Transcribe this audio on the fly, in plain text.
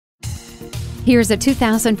Here's a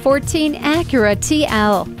 2014 Acura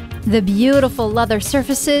TL. The beautiful leather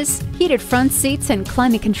surfaces, heated front seats, and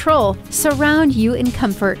climate control surround you in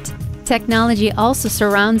comfort. Technology also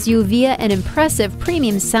surrounds you via an impressive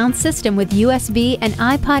premium sound system with USB and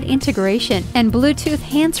iPod integration and Bluetooth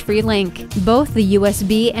hands-free link. Both the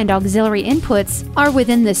USB and auxiliary inputs are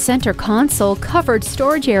within the center console covered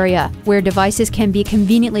storage area, where devices can be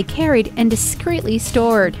conveniently carried and discreetly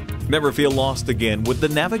stored. Never feel lost again with the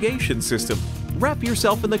navigation system. Wrap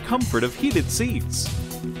yourself in the comfort of heated seats.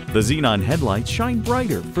 The xenon headlights shine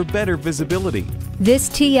brighter for better visibility. This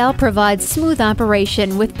TL provides smooth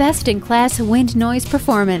operation with best-in-class wind noise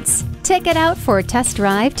performance. Take it out for a test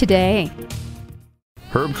drive today.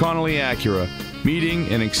 Herb Connolly Acura, meeting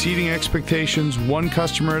and exceeding expectations one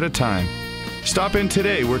customer at a time. Stop in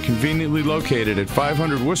today. We're conveniently located at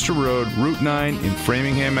 500 Worcester Road, Route 9 in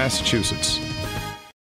Framingham, Massachusetts.